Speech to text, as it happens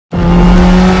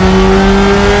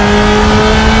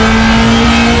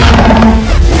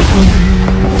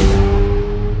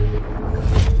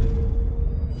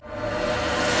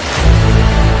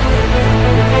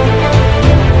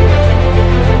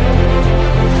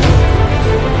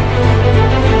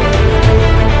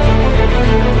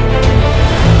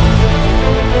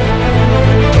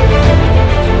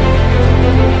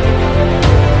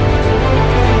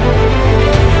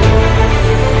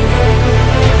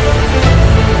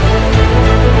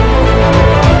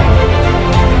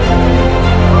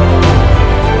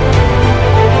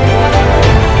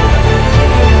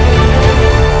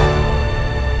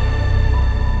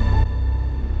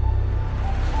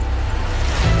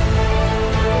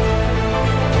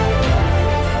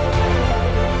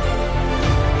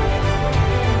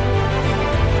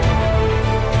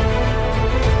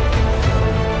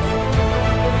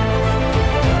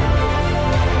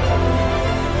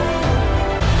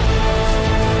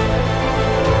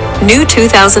New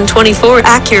 2024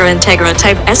 Acura Integra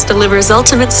Type S delivers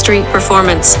ultimate street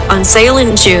performance, on sale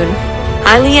in June.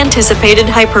 Highly anticipated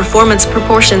high-performance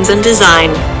proportions and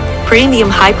design. Premium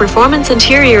high-performance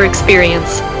interior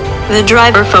experience. The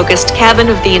driver-focused cabin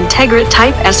of the Integra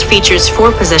Type S features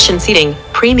 4-position seating,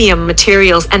 premium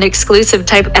materials and exclusive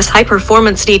Type S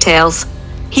high-performance details.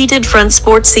 Heated front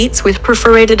sport seats with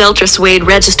perforated ultra-suede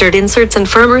registered inserts and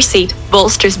firmer seat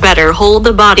bolsters better hold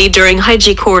the body during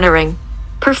high-G cornering.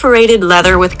 Perforated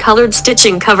leather with colored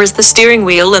stitching covers the steering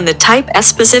wheel and the Type S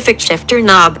specific shifter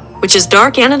knob, which is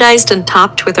dark anodized and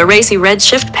topped with a racy red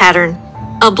shift pattern.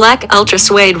 A black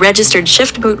ultra-suede registered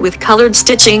shift boot with colored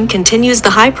stitching continues the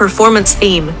high-performance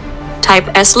theme. Type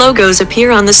S logos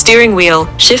appear on the steering wheel,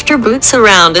 shifter boot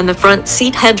surround and the front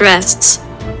seat headrests.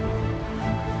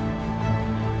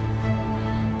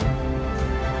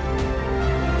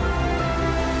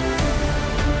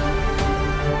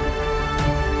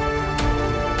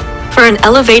 For an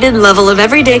elevated level of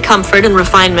everyday comfort and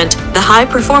refinement, the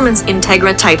high-performance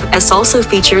Integra Type S also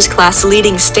features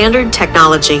class-leading standard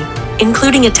technology,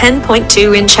 including a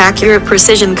 10.2-inch Acura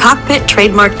Precision Cockpit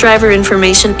trademark driver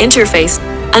information interface,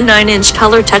 a 9-inch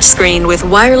color touchscreen with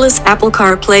wireless Apple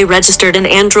CarPlay registered and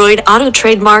Android Auto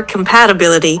trademark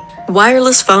compatibility,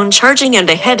 wireless phone charging and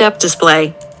a head-up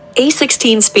display. A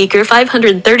 16-speaker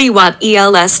 530-watt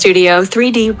ELS Studio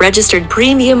 3D registered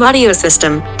premium audio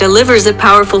system delivers a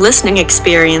powerful listening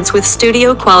experience with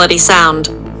studio-quality sound.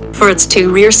 For its 2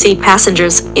 rear seat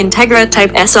passengers, Integra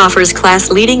Type S offers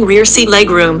class-leading rear seat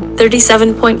legroom,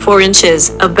 37.4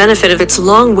 inches, a benefit of its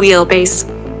long wheelbase.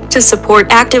 To support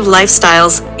active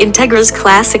lifestyles, Integra's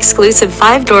class-exclusive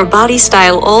 5-door body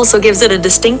style also gives it a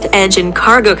distinct edge in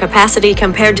cargo capacity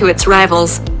compared to its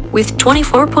rivals. With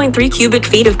 24.3 cubic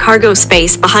feet of cargo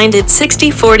space behind its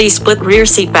 60/40 split rear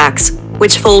seat backs,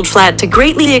 which fold flat to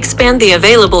greatly expand the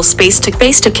available space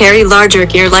to carry larger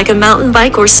gear like a mountain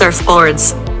bike or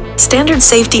surfboards. Standard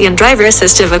safety and driver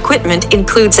assistive equipment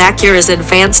includes Acura's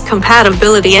advanced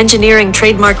compatibility engineering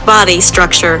trademark body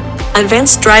structure,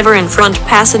 advanced driver and front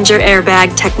passenger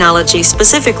airbag technology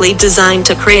specifically designed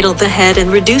to cradle the head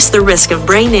and reduce the risk of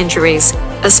brain injuries,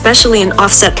 especially in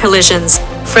offset collisions,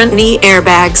 front knee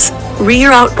airbags,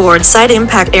 rear outboard side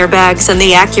impact airbags and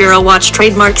the Acura Watch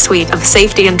trademark suite of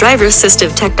safety and driver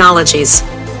assistive technologies.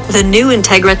 The new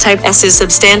Integra Type S is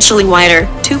substantially wider,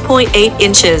 2.8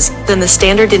 inches, than the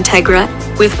standard Integra,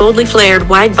 with boldly flared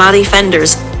wide-body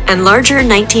fenders, and larger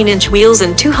 19-inch wheels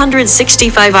and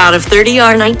 265 out of 30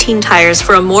 R19 tires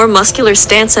for a more muscular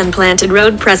stance and planted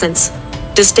road presence.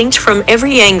 Distinct from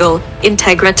every angle,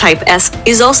 Integra Type S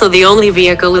is also the only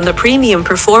vehicle in the premium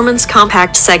performance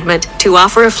compact segment to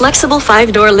offer a flexible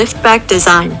 5-door liftback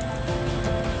design.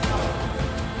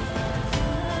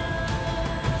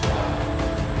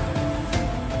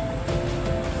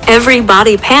 Every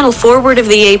body panel forward of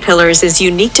the A-pillars is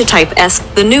unique to Type S.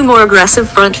 The new more aggressive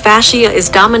front fascia is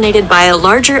dominated by a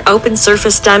larger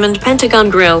open-surface diamond pentagon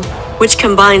grille, which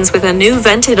combines with a new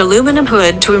vented aluminum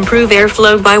hood to improve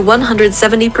airflow by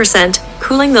 170%,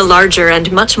 cooling the larger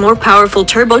and much more powerful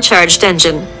turbocharged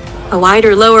engine. A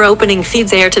wider lower opening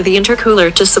feeds air to the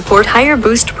intercooler to support higher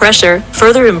boost pressure,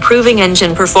 further improving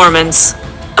engine performance.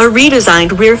 A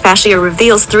redesigned rear fascia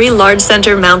reveals 3 large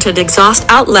center-mounted exhaust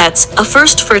outlets, a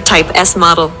first for Type S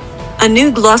model. A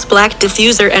new gloss black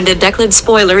diffuser and a decklid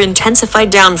spoiler intensified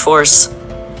downforce.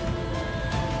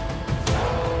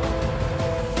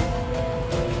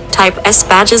 Type S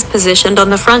badges positioned on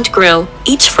the front grille,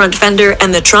 each front fender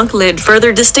and the trunk lid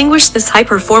further distinguish this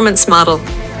high-performance model.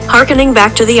 Harkening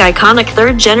back to the iconic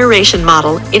 3rd-generation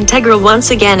model, Integra once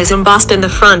again is embossed in the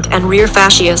front and rear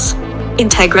fascias.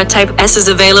 Integra Type S is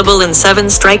available in 7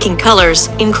 striking colors,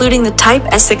 including the Type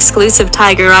S exclusive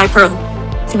Tiger Eye Pearl.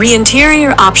 3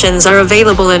 interior options are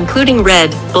available including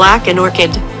red, black and orchid.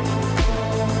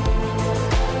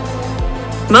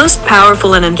 Most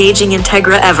powerful and engaging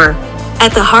Integra ever.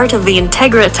 At the heart of the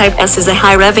Integra Type S is a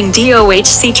high-revving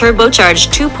DOHC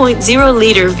turbocharged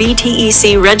 2.0-liter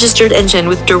VTEC registered engine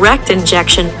with direct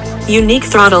injection, unique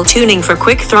throttle tuning for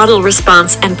quick throttle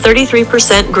response and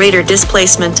 33% greater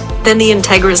displacement than the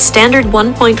Integra's standard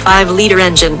 1.5-liter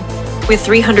engine. With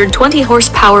 320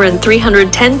 horsepower and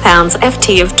 310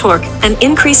 pounds-ft of torque, an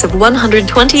increase of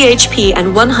 120 HP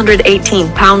and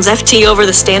 118 pounds-ft over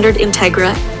the standard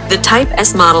Integra, the Type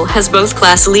S model has both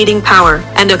class-leading power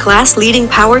and a class-leading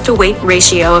power-to-weight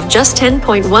ratio of just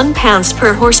 10.1 pounds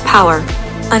per horsepower.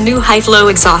 A new high-flow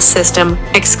exhaust system,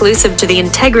 exclusive to the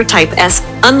Integra Type S,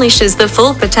 unleashes the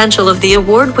full potential of the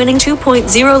award-winning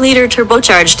 2.0-liter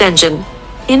turbocharged engine.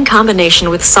 In combination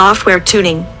with software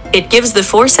tuning, It gives the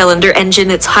 4-cylinder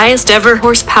engine its highest ever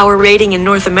horsepower rating in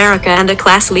North America and a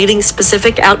class-leading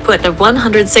specific output of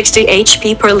 160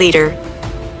 HP per liter.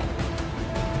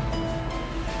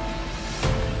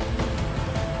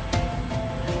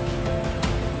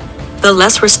 The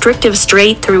less restrictive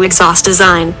straight-through exhaust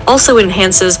design also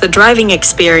enhances the driving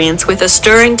experience with a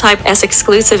stirring Type S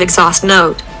exclusive exhaust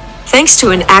note. Thanks to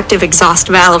an active exhaust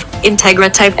valve,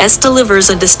 Integra Type S delivers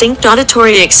a distinct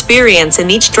auditory experience in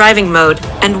each driving mode,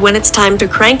 and when it's time to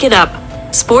crank it up,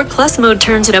 Sport Plus mode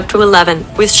turns it up to 11,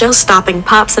 with show-stopping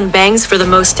pops and bangs for the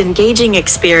most engaging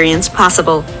experience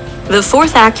possible. The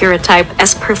fourth Acura Type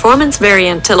S performance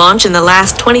variant to launch in the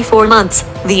last 24 months,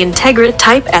 the Integra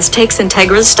Type S takes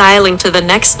Integra's styling to the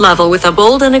next level with a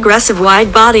bold and aggressive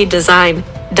wide-body design,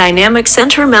 dynamic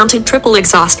center-mounted triple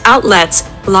exhaust outlets,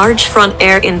 large front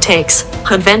air intakes,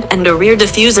 hood vent and a rear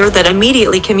diffuser that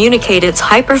immediately communicate its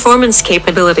high-performance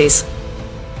capabilities.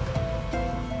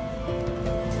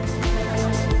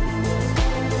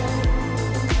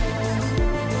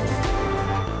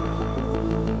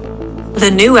 The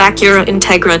new Acura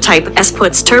Integra Type S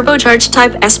puts turbocharged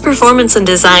Type S performance and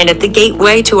design at the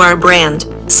gateway to our brand,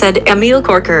 said Emil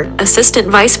Corker, Assistant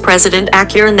Vice President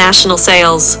Acura National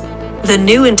Sales. The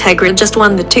new Integra just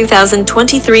won the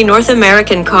 2023 North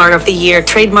American Car of the Year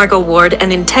Trademark Award,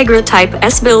 and Integra Type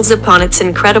S builds upon its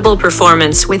incredible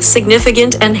performance with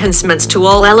significant enhancements to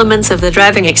all elements of the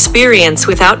driving experience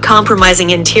without compromising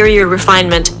interior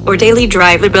refinement or daily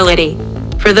drivability.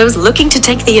 For those looking to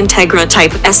take the Integra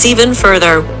Type S even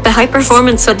further, the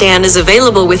high-performance sedan is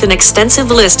available with an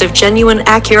extensive list of genuine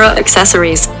Acura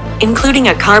accessories, including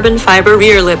a carbon fiber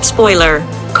rear lip spoiler,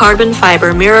 carbon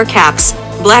fiber mirror caps,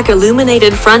 black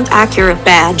illuminated front Acura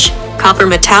badge, copper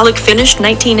metallic finished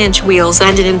 19-inch wheels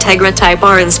and an Integra Type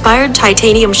R inspired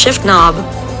titanium shift knob.